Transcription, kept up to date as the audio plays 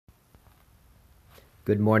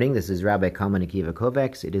Good morning. This is Rabbi Kalman Akiva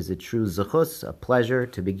Kovacs. It is a true zechus, a pleasure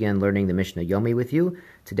to begin learning the Mishnah Yomi with you.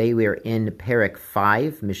 Today we are in Perek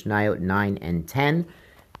 5, Mishnayot 9 and 10.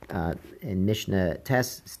 And Mishnah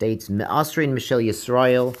Tes states, Me'asrin Mishel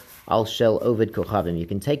Yisrael al shel Ovid Kochavim. You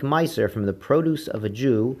can take Meiser from the produce of a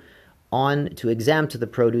Jew on to exempt the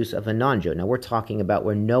produce of a non-Jew. Now we're talking about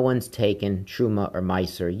where no one's taken Truma or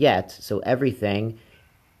Meiser yet, so everything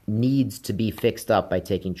needs to be fixed up by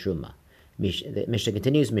taking Truma. The Mishnah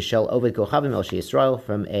continues, Mishel Ovid Kochavim El Yisrael,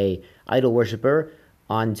 from a idol worshiper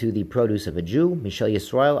onto the produce of a Jew. Mishel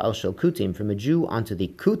Yisrael El Shel Kutim, from a Jew onto the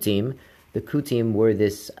Kutim. The Kutim were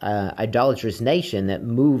this idolatrous nation that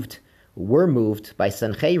were moved by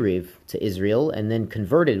Sancheriv to Israel and then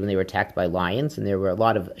converted when they were attacked by lions. And there were a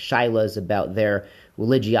lot of shilas about their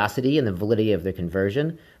religiosity and the validity of their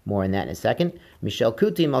conversion. More on that in a second. Mishel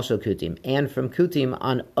Kutim, also Kutim. And from Kutim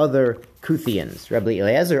on other Kuthians. Rabbi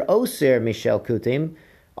Eliezer Oser Mishel Kutim,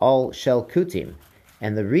 all Shel Kutim.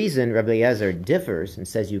 And the reason Rabbi Eliezer differs and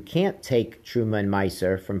says you can't take Truma and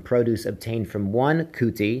Meiser from produce obtained from one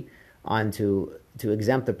Kuti to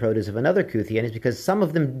exempt the produce of another Kuthian is because some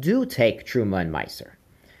of them do take Truma and Meiser.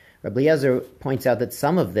 Rabbi Eliezer points out that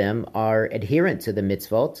some of them are adherent to the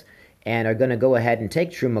mitzvot and are going to go ahead and take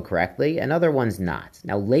Truma correctly, and other ones not.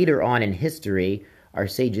 Now, later on in history, our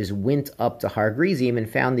sages went up to Har Gerizim and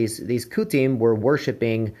found these Kutim were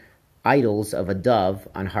worshipping idols of a dove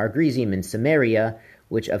on Har Gerizim in Samaria,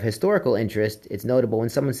 which of historical interest, it's notable when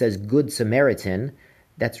someone says Good Samaritan,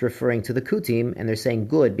 that's referring to the Kutim, and they're saying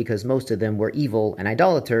good because most of them were evil and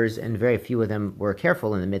idolaters, and very few of them were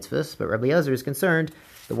careful in the mitzvahs. But Rabbi Eliezer is concerned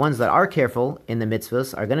the ones that are careful in the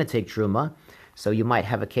mitzvahs are going to take Truma. So you might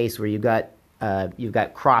have a case where you've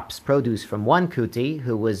got crops, produce from one Kuti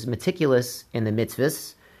who was meticulous in the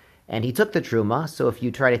mitzvahs, and he took the Truma. So if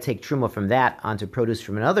you try to take Truma from that onto produce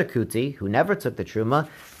from another Kuti who never took the Truma,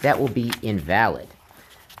 that will be invalid.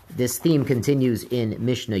 This theme continues in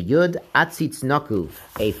Mishnah Yud, Atzitz Nakuv,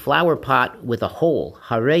 a flower pot with a hole,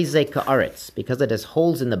 Hareze Ka'aretz, because it has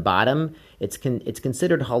holes in the bottom, it's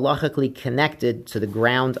considered halachically connected to the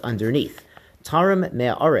ground underneath. Tarim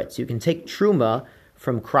Me'aretz, you can take Truma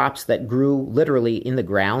from crops that grew literally in the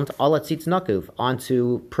ground, Al Atzitz Nakuv,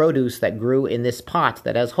 onto produce that grew in this pot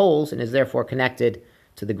that has holes and is therefore connected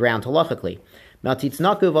to the ground halachically. Me'atzitz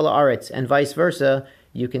Nakuv Al Aretz, and vice versa,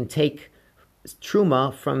 you can take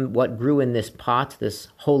Truma from what grew in this pot, this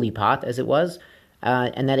holy pot as it was,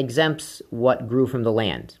 and that exempts what grew from the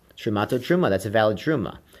land. Trumato Truma, that's a valid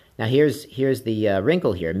Truma. Now here's the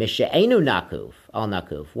wrinkle here. Mishe'enu nakuv, al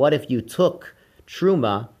nakuv. What if you took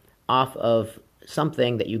Truma off of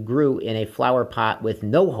something that you grew in a flower pot with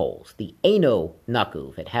no holes? The eno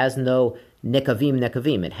nakuv. It has no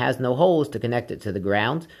nekavim. It has no holes to connect it to the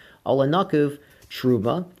ground. Al nakuv.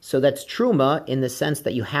 Truma, so that's Truma in the sense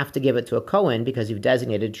that you have to give it to a Kohen because you've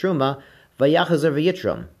designated Truma, Vayachazer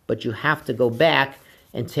v'yitrum, but you have to go back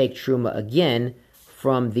and take Truma again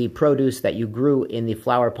from the produce that you grew in the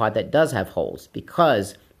flower pot that does have holes,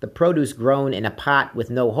 because the produce grown in a pot with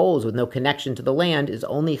no holes, with no connection to the land, is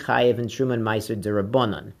only chayev in Truma and Meiser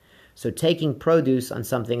d'Rabbanan. So taking produce on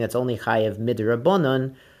something that's only chayev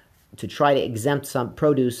mid-Rabbanan to try to exempt some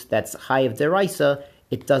produce that's chayev d'Oraisa,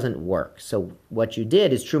 it doesn't work. So what you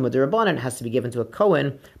did is Truma d'Rabbanan has to be given to a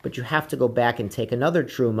Kohen, but you have to go back and take another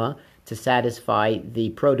Truma to satisfy the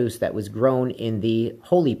produce that was grown in the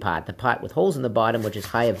holy pot, the pot with holes in the bottom, which is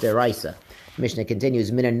Chayav d'Oraisa. Mishnah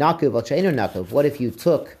continues, Mina nakuv al she'enu nakuv. What if you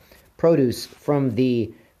took produce from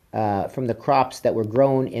the crops that were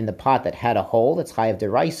grown in the pot that had a hole, that's Chayav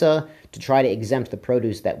d'Oraisa, to try to exempt the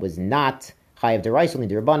produce that was not Chayav d'Oraisa, only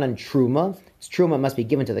d'Rabbanan, Truma. Truma must be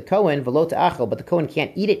given to the Kohen, v'lo ta'achel, but the Kohen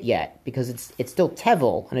can't eat it yet because it's still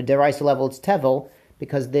tevel. On a d'Oraisa level, it's tevel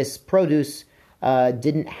because this produce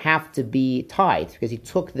didn't have to be tithed because he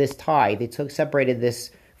took this tithe. Separated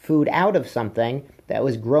this food out of something that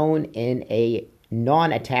was grown in a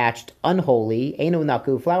non-attached, unholy, eno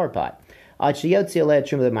naku flower pot. So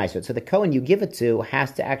the Kohen you give it to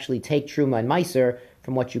has to actually take Truma and Meiser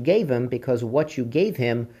from what you gave him because what you gave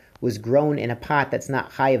him was grown in a pot that's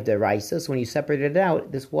not chayav d'oraisa. So when you separated it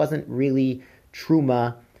out, this wasn't really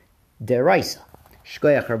Truma d'oraisa.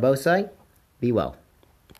 Shkoyach Rabosai, be well.